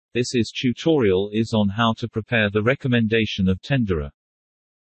This tutorial is on how to prepare the recommendation of tenderer.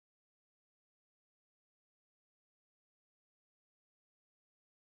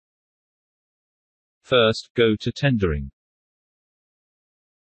 First, go to tendering.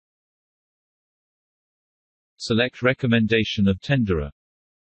 Select recommendation of tenderer.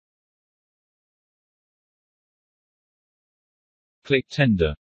 Click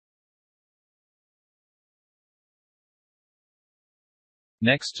Tender.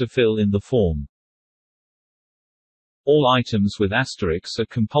 Next, to fill in the form. All items with asterisks are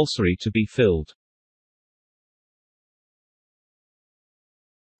compulsory to be filled.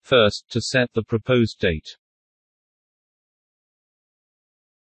 First, to set the proposed date.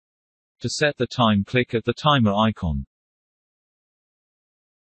 To set the time, click at the timer icon.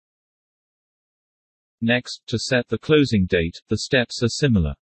 Next, to set the closing date, the steps are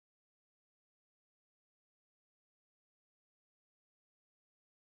similar.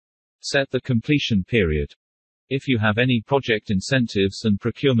 Set the completion period. If you have any project incentives and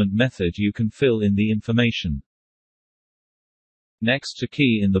procurement method, you can fill in the information. Next, to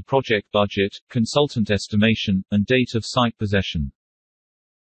key in the project budget, consultant estimation, and date of site possession.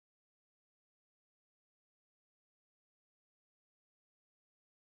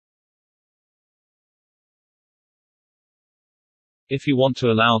 If you want to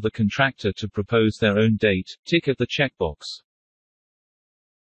allow the contractor to propose their own date, tick at the checkbox.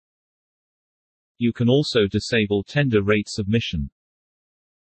 You can also disable tender rate submission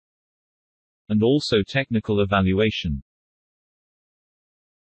and also technical evaluation.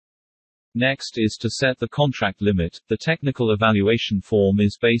 Next is to set the contract limit. The technical evaluation form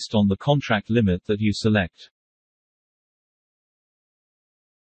is based on the contract limit that you select.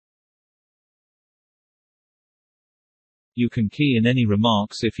 You can key in any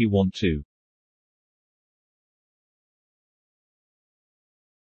remarks if you want to.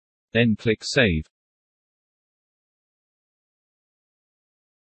 Then click Save.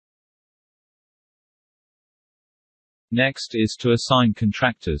 Next is to assign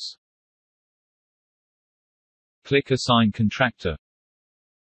contractors. Click Assign Contractor.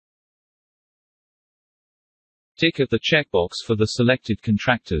 Tick at the checkbox for the selected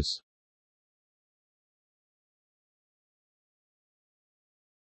contractors.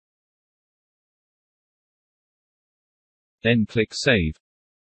 Then click Save.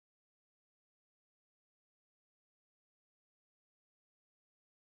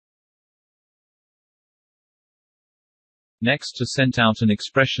 Next, to send out an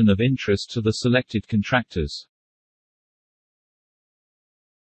expression of interest to the selected contractors.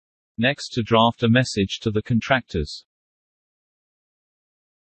 Next, to draft a message to the contractors.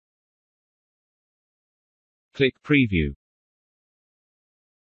 Click Preview.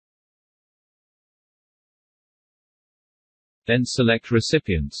 Then select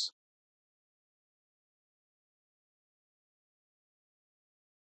Recipients.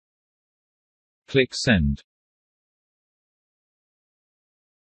 Click Send.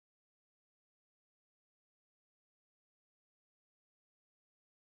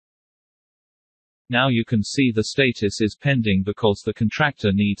 Now you can see the status is pending because the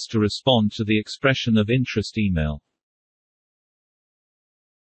contractor needs to respond to the expression of interest email.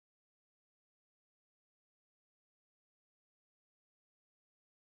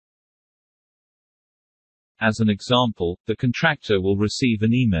 As an example, the contractor will receive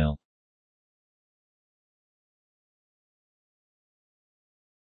an email.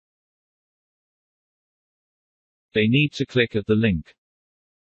 They need to click at the link.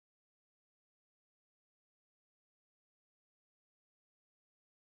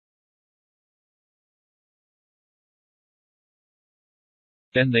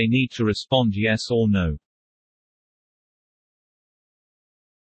 Then they need to respond yes or no.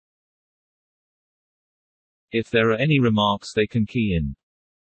 If there are any remarks, they can key in.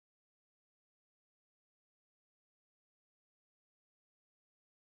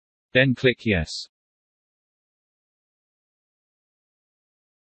 Then click Yes.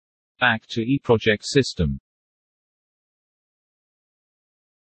 Back to eProject system.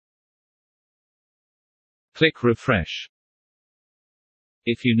 Click Refresh.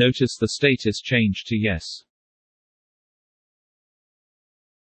 If you notice the status change to Yes.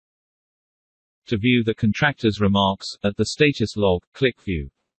 To view the contractor's remarks, at the status log, click View.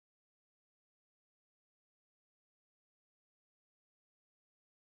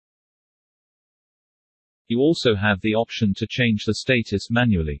 You also have the option to change the status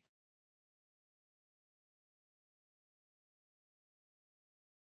manually.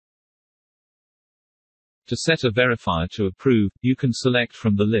 To set a verifier to approve, you can select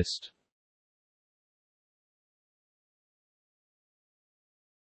from the list.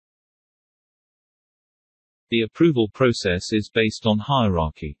 The approval process is based on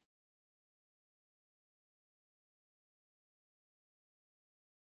hierarchy.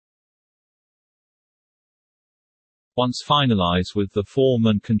 Once finalize with the form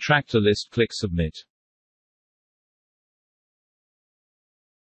and contractor list, click Submit.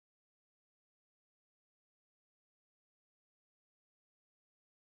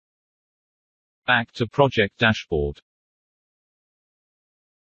 Back to project dashboard.